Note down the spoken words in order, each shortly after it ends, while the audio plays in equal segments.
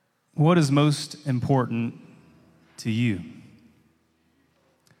What is most important to you?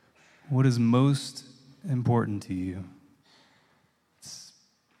 What is most important to you?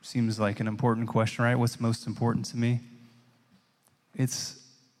 Seems like an important question, right? What's most important to me? It's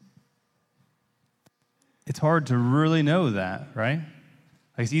hard to really know that, right?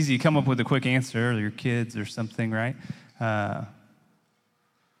 Like it's easy to come up with a quick answer, or your kids or something, right?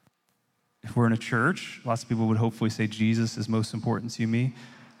 If we're in a church, lots of people would hopefully say Jesus is most important to me.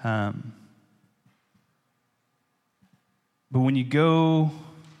 But when you go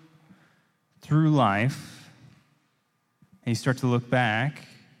through life and you start to look back,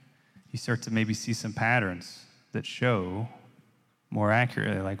 you start to maybe see some patterns that show more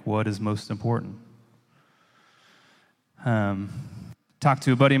accurately, like what is most important. Talked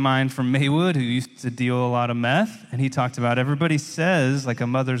to a buddy of mine from Maywood who used to deal a lot of meth, and he talked about everybody says like a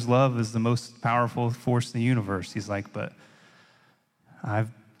mother's love is the most powerful force in the universe. He's like, but I've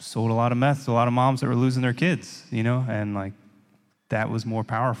sold a lot of meth to a lot of moms that were losing their kids, and like that was more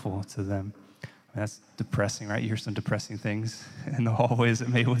powerful to them. That's depressing, right? You hear some depressing things in the hallways at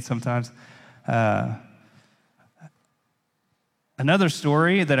Maywood sometimes. Another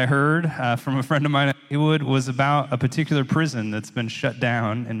story that I heard from a friend of mine at Maywood was about a particular prison that's been shut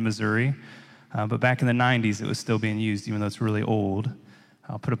down in Missouri. But back in the 90s, it was still being used, even though it's really old.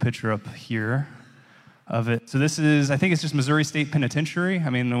 I'll put a picture up here of it. So this is, I think it's just Missouri State Penitentiary. I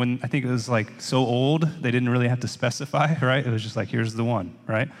mean, I think it was like so old, they didn't really have to specify, right? It was just like, here's the one,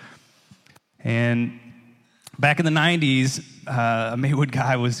 right? And back in the 90s, a Maywood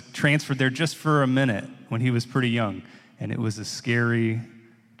guy was transferred there just for a minute when he was pretty young. And it was a scary,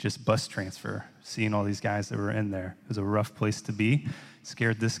 just bus transfer, seeing all these guys that were in there. It was a rough place to be.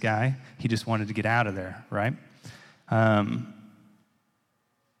 Scared this guy. He just wanted to get out of there, right?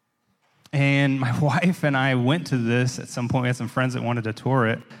 And my wife and I went to this at some point. We had some friends that wanted to tour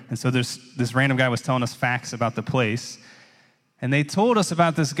it. And so this random guy was telling us facts about the place. And they told us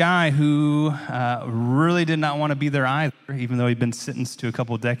about this guy who really did not want to be there either, even though he'd been sentenced to a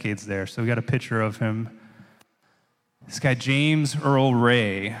couple of decades there. So we got a picture of him. This guy, James Earl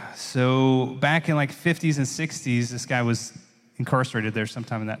Ray. So back in like 50s and 60s, this guy was incarcerated there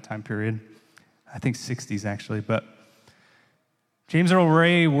sometime in that time period. I think 60s actually. But James Earl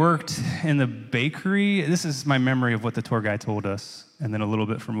Ray worked in the bakery. This is my memory of what the tour guide told us, and then a little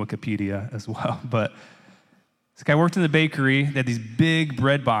bit from Wikipedia as well. But this guy worked in the bakery. They had these big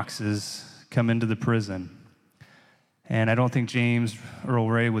bread boxes come into the prison. And I don't think James Earl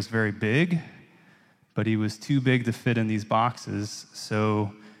Ray was very big, but he was too big to fit in these boxes.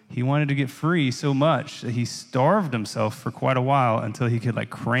 So he wanted to get free so much that he starved himself for quite a while until he could like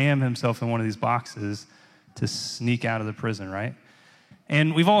cram himself in one of these boxes to sneak out of the prison, right?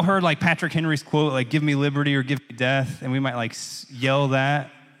 And we've all heard like Patrick Henry's quote, like, give me liberty or give me death. And we might like yell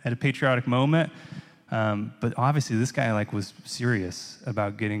that at a patriotic moment. But obviously this guy like was serious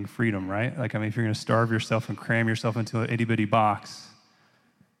about getting freedom, right? Like, I mean, if you're going to starve yourself and cram yourself into an itty bitty box,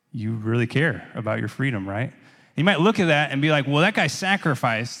 you really care about your freedom, right? You might look at that and be like, well, that guy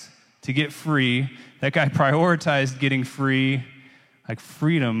sacrificed to get free. That guy prioritized getting free. Like,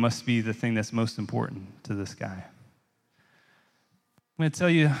 freedom must be the thing that's most important to this guy. I'm going to tell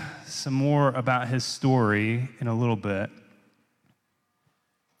you some more about his story in a little bit.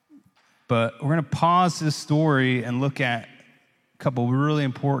 But we're going to pause this story and look at a couple really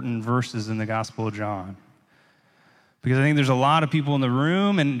important verses in the Gospel of John. Because I think there's a lot of people in the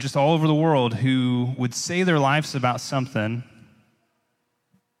room and just all over the world who would say their lives about something,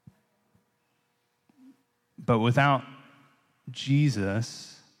 but without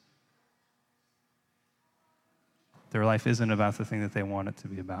Jesus, their life isn't about the thing that they want it to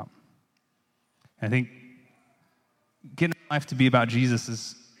be about. I think getting life to be about Jesus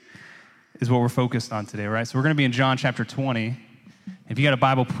is what we're focused on today, right? So we're going to be in John chapter 20. If you got a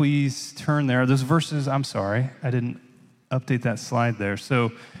Bible, please turn there. Those verses, I'm sorry, I didn't update that slide there.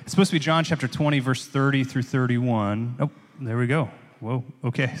 So it's supposed to be John chapter 20, verse 30 through 31. Oh, there we go. Whoa,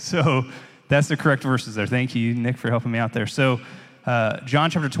 okay. So that's the correct verses there. Thank you, Nick, for helping me out there. So John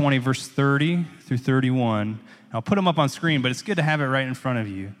chapter 20, verse 30 through 31. I'll put them up on screen, but it's good to have it right in front of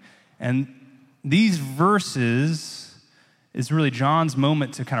you. And these verses is really John's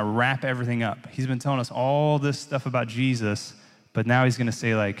moment to kind of wrap everything up. He's been telling us all this stuff about Jesus, but now he's going to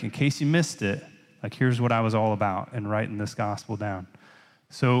say, like, in case you missed it, like, here's what I was all about, and writing this gospel down.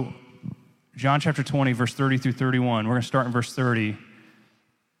 So John chapter 20, verse 30 through 31. We're going to start in verse 30.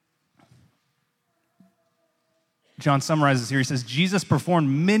 John summarizes here. He says, Jesus performed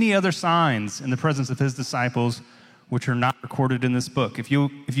many other signs in the presence of his disciples, which are not recorded in this book. If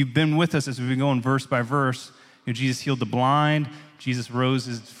you've been with us as we've been going verse by verse, Jesus healed the blind, Jesus rose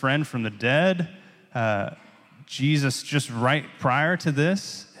his friend from the dead. Jesus, just right prior to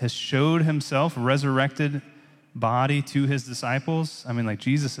this, has showed himself resurrected body to his disciples. I mean, like,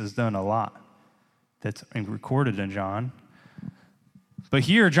 Jesus has done a lot that's recorded in John. But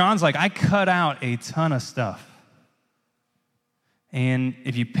here, John's like, I cut out a ton of stuff. And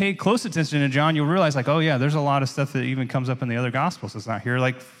if you pay close attention to John, you'll realize, like, oh yeah, there's a lot of stuff that even comes up in the other Gospels that's not here.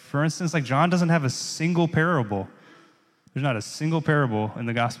 Like, for instance, like, John doesn't have a single parable. There's not a single parable in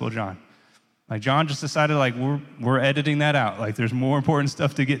the Gospel of John. Like, John just decided, like, we're editing that out. Like, there's more important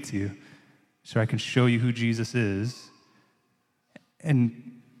stuff to get to so I can show you who Jesus is.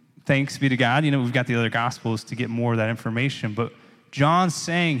 And thanks be to God, we've got the other Gospels to get more of that information. But John's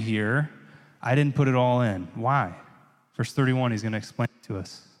saying here, I didn't put it all in. Why? Verse 31, he's going to explain it to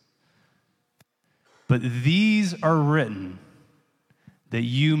us. But these are written that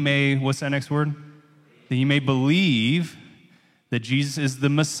you may, what's that next word? That you may believe that Jesus is the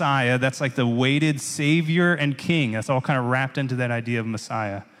Messiah. That's like the awaited Savior and King. That's all kind of wrapped into that idea of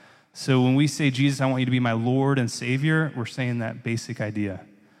Messiah. So when we say, Jesus, I want you to be my Lord and Savior, we're saying that basic idea.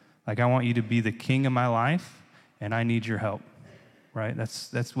 Like, I want you to be the King of my life, and I need your help, right?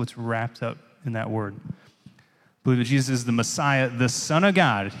 That's what's wrapped up in that word. Believe that Jesus is the Messiah, the Son of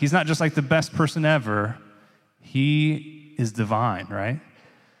God. He's not just like the best person ever. He is divine, right?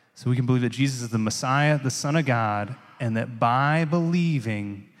 So we can believe that Jesus is the Messiah, the Son of God, and that by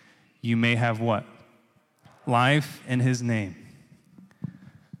believing, you may have what? Life in his name.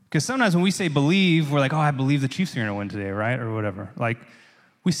 Because sometimes when we say believe, we're like, oh, I believe the Chiefs are going to win today, right? Or whatever. Like,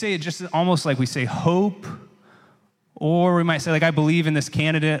 we say it just almost like we say hope, or we might say, like, I believe in this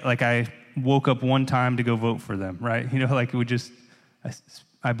candidate, like I woke up one time to go vote for them, right? Like we just,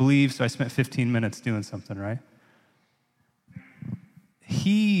 I believe, so I spent 15 minutes doing something, right?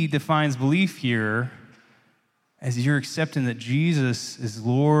 He defines belief here as you're accepting that Jesus is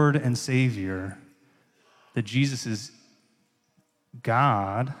Lord and Savior, that Jesus is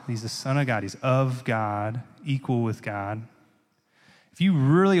God, he's the Son of God, he's of God, equal with God. If you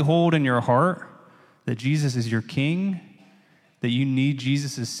really hold in your heart that Jesus is your King, that you need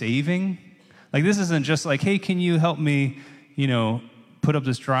Jesus' saving, like this isn't just like, hey, can you help me, put up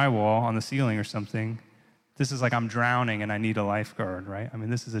this drywall on the ceiling or something. This is like, I'm drowning and I need a lifeguard, right? I mean,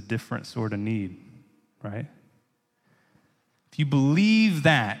 this is a different sort of need, right? If you believe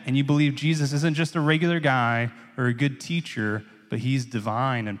that, and you believe Jesus isn't just a regular guy or a good teacher, but he's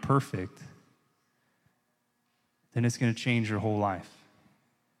divine and perfect, then it's going to change your whole life.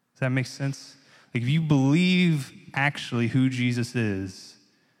 Does that make sense? Like, if you believe actually who Jesus is,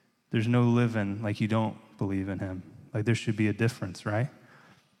 there's no living like you don't believe in him. Like, there should be a difference, right?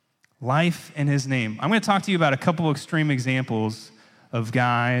 Life in his name. I'm going to talk to you about a couple of extreme examples of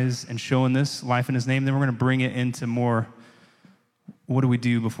guys and showing this life in his name. Then we're going to bring it into more, what do we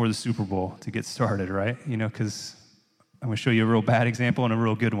do before the Super Bowl to get started, right? Because I'm going to show you a real bad example and a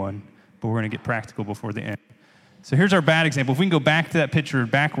real good one, but we're going to get practical before the end. So here's our bad example. If we can go back to that picture,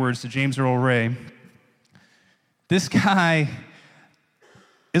 backwards to James Earl Ray, this guy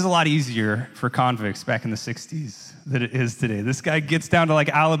is a lot easier for convicts back in the 60s than it is today. This guy gets down to like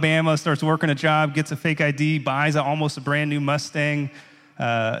Alabama, starts working a job, gets a fake ID, buys almost a brand new Mustang,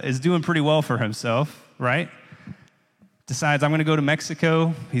 is doing pretty well for himself, right? Decides, I'm going to go to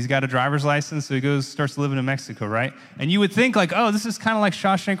Mexico. He's got a driver's license, so he goes, starts living in Mexico, right? And you would think like, oh, this is kind of like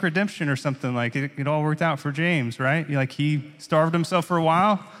Shawshank Redemption or something. Like it all worked out for James, right? Like he starved himself for a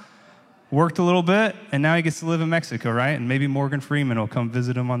while, worked a little bit, and now he gets to live in Mexico, right? And maybe Morgan Freeman will come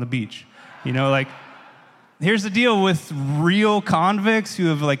visit him on the beach. Like, here's the deal with real convicts who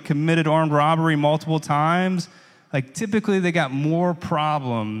have like committed armed robbery multiple times. Like, typically they got more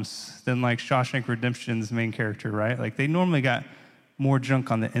problems than like Shawshank Redemption's main character, right? Like, they normally got more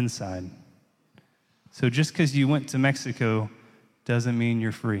junk on the inside. So just because you went to Mexico doesn't mean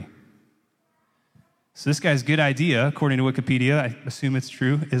you're free. So this guy's good idea, according to Wikipedia, I assume it's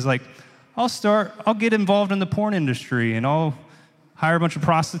true, is like, I'll get involved in the porn industry and I'll hire a bunch of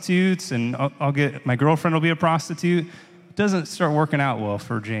prostitutes and my girlfriend will be a prostitute. It doesn't start working out well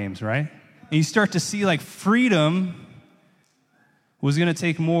for James, right? And you start to see like freedom was going to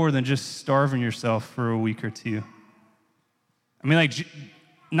take more than just starving yourself for a week or two. I mean, like,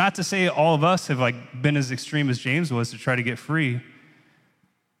 not to say all of us have like been as extreme as James was to try to get free,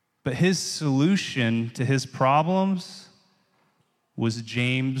 but his solution to his problems was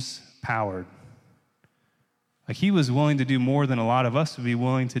James powered. Like, he was willing to do more than a lot of us would be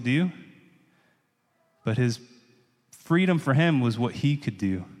willing to do, but his freedom for him was what he could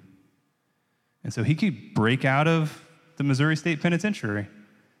do. And so he could break out of the Missouri State Penitentiary,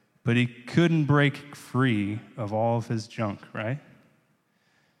 but he couldn't break free of all of his junk, right?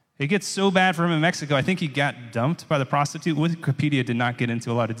 It gets so bad for him in Mexico. I think he got dumped by the prostitute. Wikipedia did not get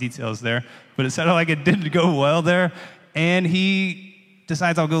into a lot of details there, but it sounded like it didn't go well there. And he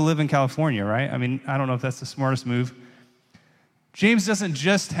decides, I'll go live in California, right? I mean, I don't know if that's the smartest move. James doesn't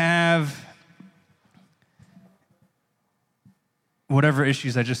just have whatever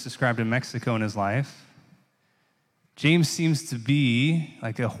issues I just described in Mexico in his life. James seems to be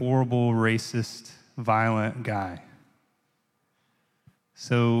like a horrible, racist, violent guy.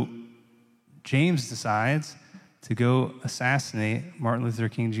 So James decides to go assassinate Martin Luther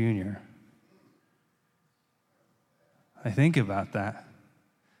King Jr. I think about that.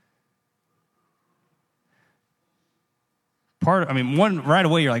 One right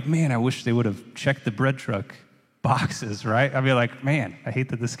away you're like, man, I wish they would have checked the bread truck boxes, right? I'd be like, man, I hate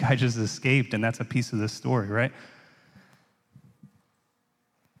that this guy just escaped and that's a piece of this story, right?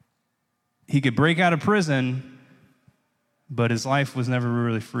 He could break out of prison, but his life was never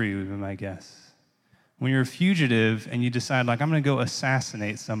really free, would be my guess. When you're a fugitive and you decide, like, I'm going to go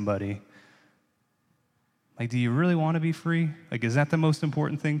assassinate somebody, like, do you really want to be free? Like, is that the most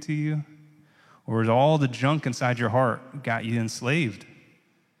important thing to you? Or is all the junk inside your heart got you enslaved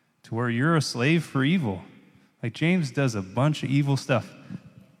to where you're a slave for evil? Like, James does a bunch of evil stuff.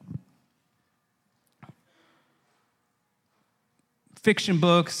 Fiction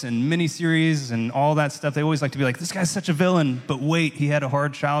books and miniseries and all that stuff, they always like to be like, this guy's such a villain, but wait, he had a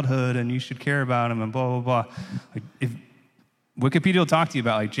hard childhood and you should care about him and blah, blah, blah. Like, if Wikipedia will talk to you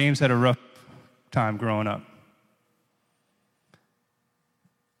about, like, James had a rough time growing up.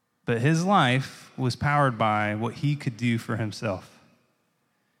 But his life was powered by what he could do for himself.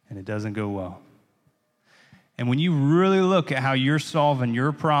 And it doesn't go well. And when you really look at how you're solving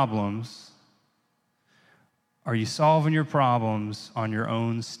your problems, are you solving your problems on your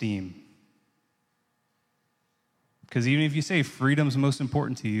own steam? Because even if you say freedom's most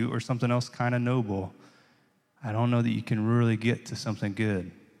important to you or something else kind of noble, I don't know that you can really get to something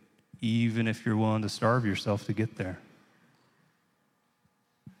good, even if you're willing to starve yourself to get there.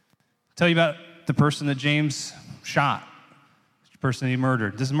 I'll tell you about the person that James shot, the person he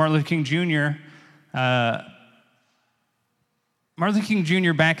murdered. This is Martin Luther King Jr. Martin Luther King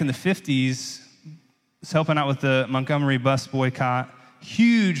Jr. back in the 50s was helping out with the Montgomery bus boycott.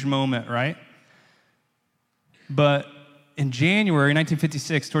 Huge moment, right? But in January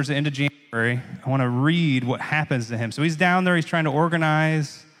 1956, towards the end of January, I want to read what happens to him. So he's down there, he's trying to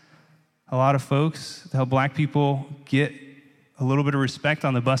organize a lot of folks to help black people get a little bit of respect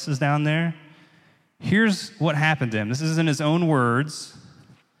on the buses down there. Here's what happened to him. This is in his own words.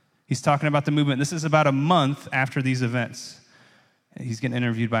 He's talking about the movement. This is about a month after these events. He's getting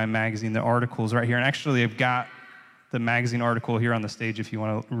interviewed by a magazine. The article's right here. And actually, I've got the magazine article here on the stage. If you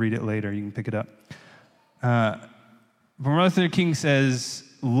want to read it later, you can pick it up. Martin Luther King says,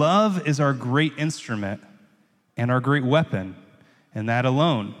 love is our great instrument and our great weapon, and that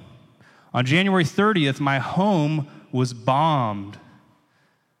alone. On January 30th, my home was bombed.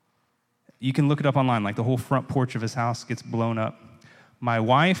 You can look it up online, like the whole front porch of his house gets blown up. My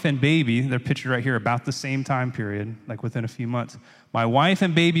wife and baby, they're pictured right here, about the same time period, like within a few months. My wife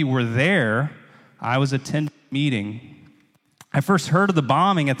and baby were there. I was attending a meeting. I first heard of the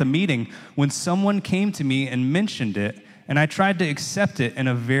bombing at the meeting when someone came to me and mentioned it, and I tried to accept it in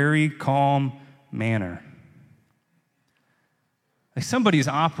a very calm manner. Like somebody's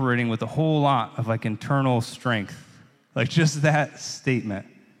operating with a whole lot of like internal strength. Like just that statement.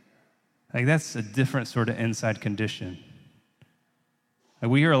 Like that's a different sort of inside condition. Like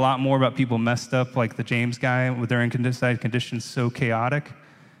we hear a lot more about people messed up, like the James guy with their inside conditions so chaotic.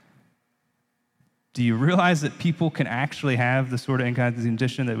 Do you realize that people can actually have the sort of inside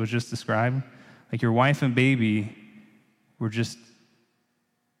condition that was just described? Like your wife and baby were just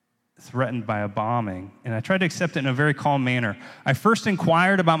threatened by a bombing. And I tried to accept it in a very calm manner. I first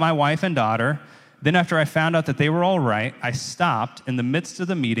inquired about my wife and daughter. Then after I found out that they were all right, I stopped in the midst of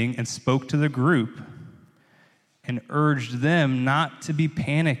the meeting and spoke to the group and urged them not to be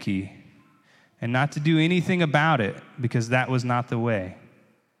panicky and not to do anything about it because that was not the way.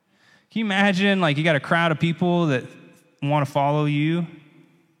 Can you imagine, like, you got a crowd of people that want to follow you?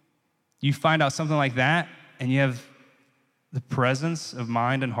 You find out something like that, and you have the presence of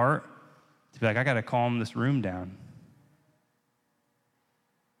mind and heart to be like, I got to calm this room down.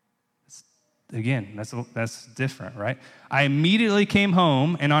 Again, that's different, right? I immediately came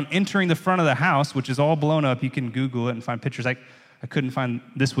home, and on entering the front of the house, which is all blown up, you can Google it and find pictures. I couldn't find,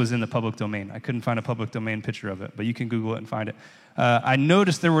 this was in the public domain. I couldn't find a public domain picture of it, but you can Google it and find it. I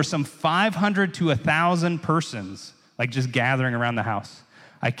noticed there were some 500 to 1,000 persons, like just gathering around the house.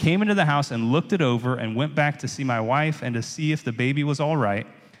 I came into the house and looked it over and went back to see my wife and to see if the baby was all right.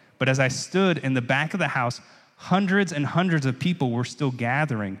 But as I stood in the back of the house, hundreds and hundreds of people were still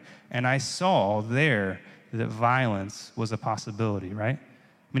gathering, and I saw there that violence was a possibility, right?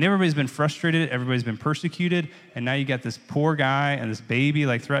 I mean, everybody's been frustrated, everybody's been persecuted, and now you got this poor guy and this baby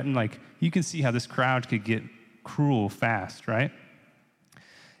like threatened. Like, you can see how this crowd could get cruel fast, right?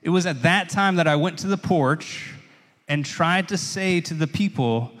 It was at that time that I went to the porch and tried to say to the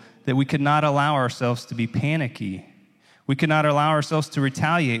people that we could not allow ourselves to be panicky. We could not allow ourselves to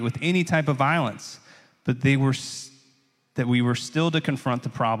retaliate with any type of violence, but that we were still to confront the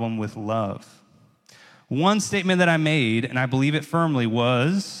problem with love. One statement that I made, and I believe it firmly,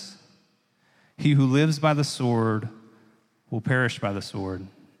 was, "He who lives by the sword will perish by the sword."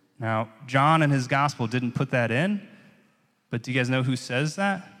 Now, John in his gospel didn't put that in, but do you guys know who says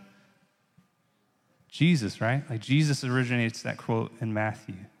that? Jesus, right? Like, Jesus originates that quote in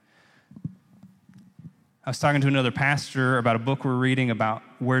Matthew. I was talking to another pastor about a book we're reading about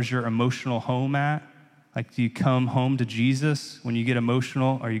where's your emotional home at? Like, do you come home to Jesus when you get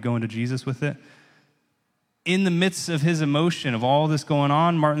emotional? Are you going to Jesus with it? In the midst of his emotion of all this going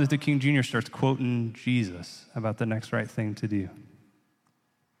on, Martin Luther King Jr. starts quoting Jesus about the next right thing to do.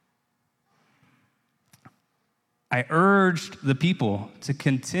 I urged the people to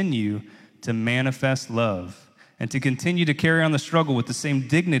continue to manifest love and to continue to carry on the struggle with the same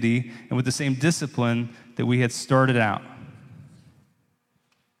dignity and with the same discipline that we had started out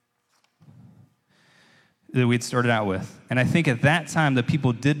with. And I think at that time, the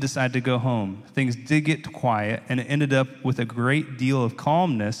people did decide to go home. Things did get quiet, and it ended up with a great deal of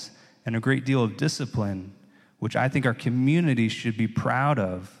calmness and a great deal of discipline, which I think our community should be proud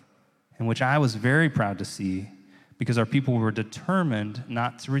of, and which I was very proud to see, because our people were determined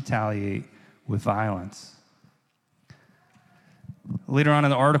not to retaliate with violence. Later on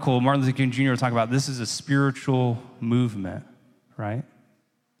in the article, Martin Luther King Jr. will talk about this is a spiritual movement, right?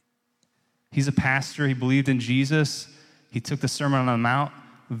 He's a pastor. He believed in Jesus. He took the Sermon on the Mount,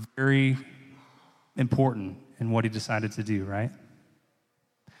 very important in what he decided to do, right?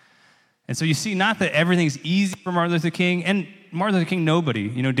 And so you see, not that everything's easy for Martin Luther King, and Martin Luther King, nobody.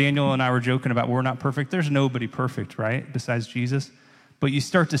 You know, Daniel and I were joking about we're not perfect. There's nobody perfect, right, besides Jesus. But you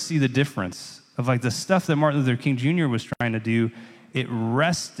start to see the difference of like the stuff that Martin Luther King Jr. was trying to do. It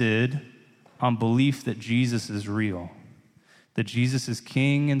rested on belief that Jesus is real, that Jesus is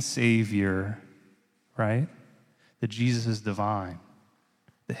King and Savior, right? That Jesus is divine,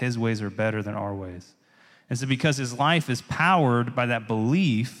 that his ways are better than our ways. And so because his life is powered by that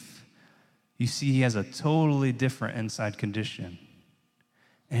belief, you see he has a totally different inside condition.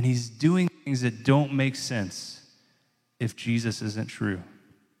 And he's doing things that don't make sense if Jesus isn't true.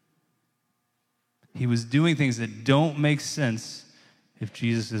 He was doing things that don't make sense if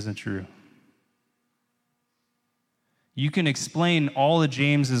Jesus isn't true. You can explain all of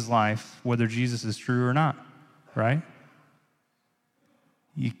James's life, whether Jesus is true or not, right?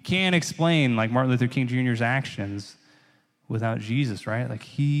 You can't explain, like, Martin Luther King Jr.'s actions without Jesus, right? Like,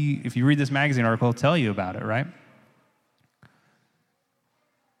 if you read this magazine article, he'll tell you about it, right?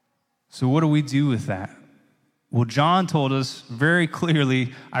 So what do we do with that? Well, John told us very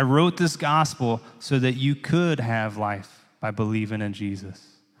clearly, I wrote this gospel so that you could have life by believing in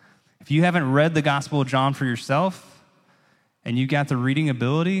Jesus. If you haven't read the Gospel of John for yourself and you got the reading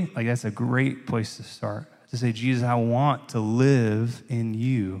ability, like, that's a great place to start. To say, Jesus, I want to live in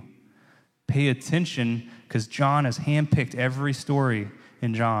you. Pay attention, because John has handpicked every story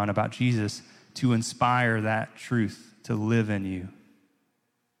in John about Jesus to inspire that truth to live in you.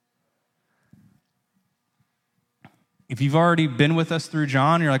 If you've already been with us through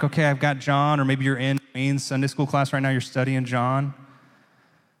John, you're like, okay, I've got John, or maybe you're in main Sunday school class right now, you're studying John.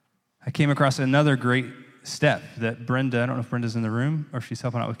 I came across another great step that Brenda, I don't know if Brenda's in the room or if she's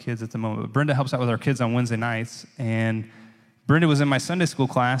helping out with kids at the moment, but Brenda helps out with our kids on Wednesday nights. And Brenda was in my Sunday school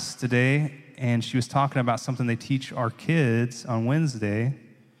class today, and she was talking about something they teach our kids on Wednesday.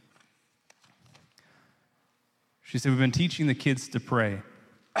 She said, we've been teaching the kids to pray.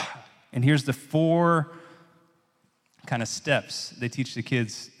 And here's the 4 kind of steps they teach the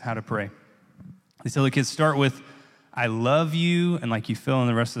kids how to pray. They tell the kids, start with, I love you, and like you fill in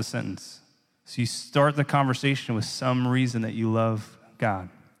the rest of the sentence. So you start the conversation with some reason that you love God.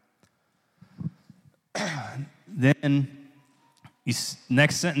 Then,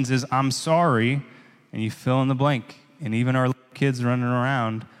 next sentence is, I'm sorry, and you fill in the blank. And even our kids running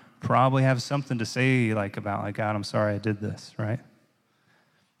around probably have something to say about God, I'm sorry I did this, right?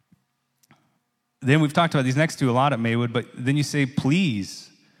 Then we've talked about these next 2 a lot at Maywood, but then you say,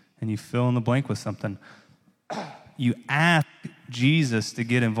 please, and you fill in the blank with something. You ask Jesus to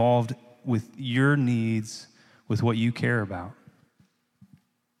get involved with your needs, with what you care about.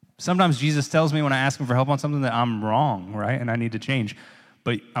 Sometimes Jesus tells me when I ask him for help on something that I'm wrong, right? And I need to change.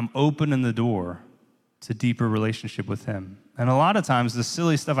 But I'm opening the door to deeper relationship with him. And a lot of times, the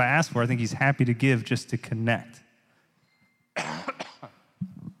silly stuff I ask for, I think he's happy to give just to connect. And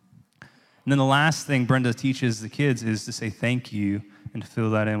then the last thing Brenda teaches the kids is to say thank you and to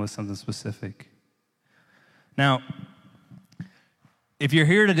fill that in with something specific. Now, if you're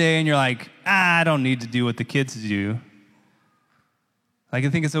here today and you're like, I don't need to do what the kids do, like, I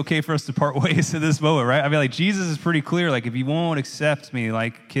think it's okay for us to part ways at this moment, right? I mean, like, Jesus is pretty clear. Like, if you won't accept me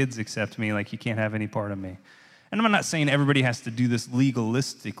like kids accept me, like, you can't have any part of me. And I'm not saying everybody has to do this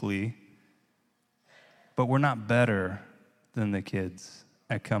legalistically, but we're not better than the kids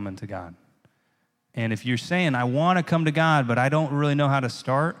at coming to God. And if you're saying, I want to come to God, but I don't really know how to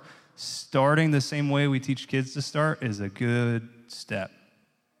start, starting the same way we teach kids to start is a good step.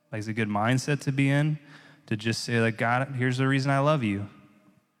 Like, it's a good mindset to be in, to just say, like, God, here's the reason I love you.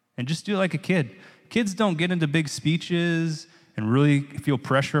 And just do it like a kid. Kids don't get into big speeches and really feel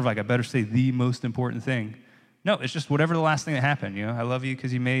pressure of, like, I better say the most important thing. No, it's just whatever the last thing that happened. You know, I love you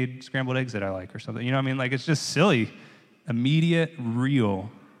because you made scrambled eggs that I like or something. You know what I mean? Like, it's just silly, immediate, real.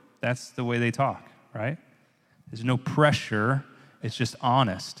 That's the way they talk, right? There's no pressure. It's just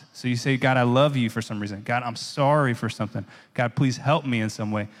honest. So you say, God, I love you for some reason. God, I'm sorry for something. God, please help me in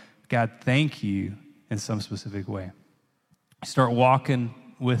some way. God, thank you in some specific way. Start walking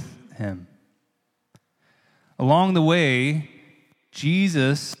with him. Along the way,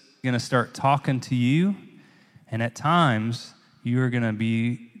 Jesus is going to start talking to you, and at times, you are going to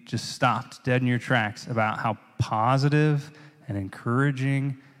be just stopped dead in your tracks about how positive and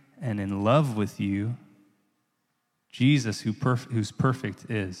encouraging and in love with you Jesus, who's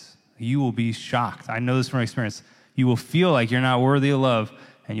perfect, is. You will be shocked. I know this from experience. You will feel like you're not worthy of love,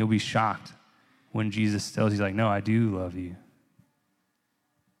 and you'll be shocked when Jesus tells you, like, no, I do love you.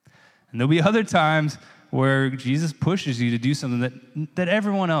 And there'll be other times where Jesus pushes you to do something that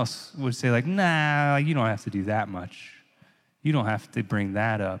everyone else would say, like, nah, you don't have to do that much. You don't have to bring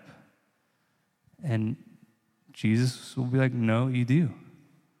that up. And Jesus will be like, no, you do.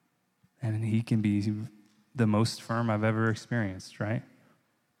 And he can be the most firm I've ever experienced, right?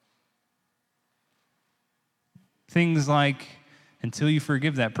 Things like, until you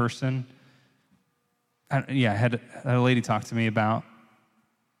forgive that person. I had a lady talk to me about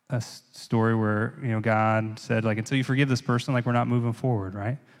a story where, God said, like, until you forgive this person, like, we're not moving forward,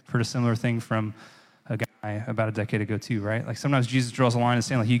 right? I've heard a similar thing from a guy about a decade ago too, right? Like, sometimes Jesus draws a line and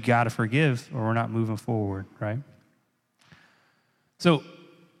saying, like, you got to forgive or we're not moving forward, right? So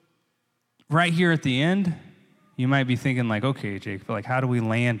right here at the end, you might be thinking, like, okay, Jake, but, like, how do we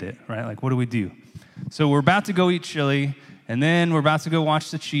land it, right? Like, what do we do? So we're about to go eat chili, and then we're about to go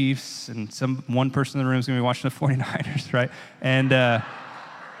watch the Chiefs, and one person in the room is going to be watching the 49ers, right?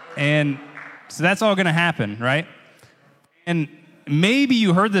 And so that's all going to happen, right? And maybe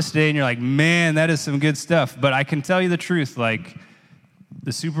you heard this today, and you're like, man, that is some good stuff. But I can tell you the truth, like,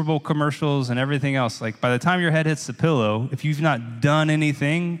 the Super Bowl commercials and everything else, like, by the time your head hits the pillow, if you've not done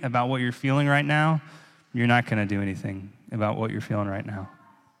anything about what you're feeling right now, you're not going to do anything about what you're feeling right now.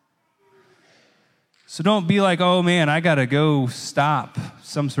 So don't be like, oh, man, I got to go stop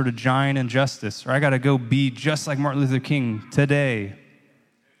some sort of giant injustice, or I got to go be just like Martin Luther King today.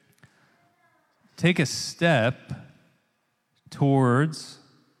 Take a step towards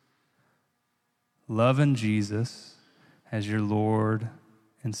loving Jesus as your Lord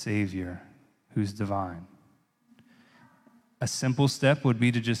and Savior, who's divine. A simple step would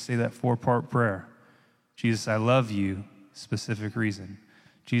be to just say that 4-part prayer. Jesus, I love you, specific reason.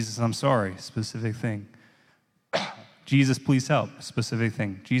 Jesus, I'm sorry, specific thing. Jesus, please help, specific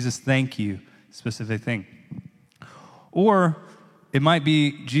thing. Jesus, thank you, specific thing. Or it might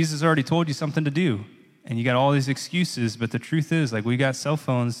be Jesus already told you something to do, and you got all these excuses, but the truth is, like, we got cell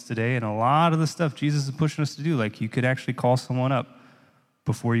phones today, and a lot of the stuff Jesus is pushing us to do, like, you could actually call someone up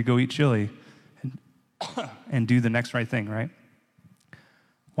before you go eat chili and do the next right thing, right?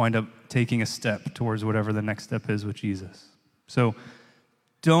 Wind up taking a step towards whatever the next step is with Jesus. So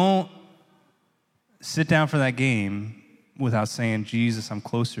don't sit down for that game without saying, Jesus, I'm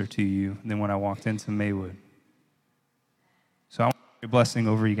closer to you than when I walked into Maywood. So I want a blessing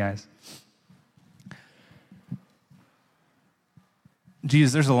over you guys.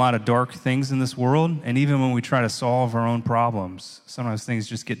 Jesus, there's a lot of dark things in this world, and even when we try to solve our own problems, sometimes things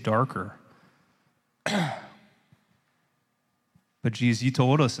just get darker. But Jesus, you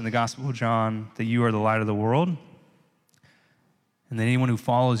told us in the Gospel of John that you are the light of the world, and that anyone who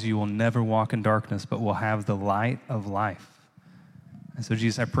follows you will never walk in darkness, but will have the light of life. And so,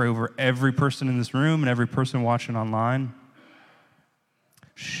 Jesus, I pray over every person in this room and every person watching online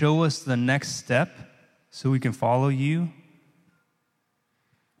Show us the next step so we can follow you.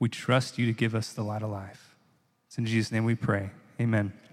 We trust you to give us the light of life. It's in Jesus' name we pray. Amen.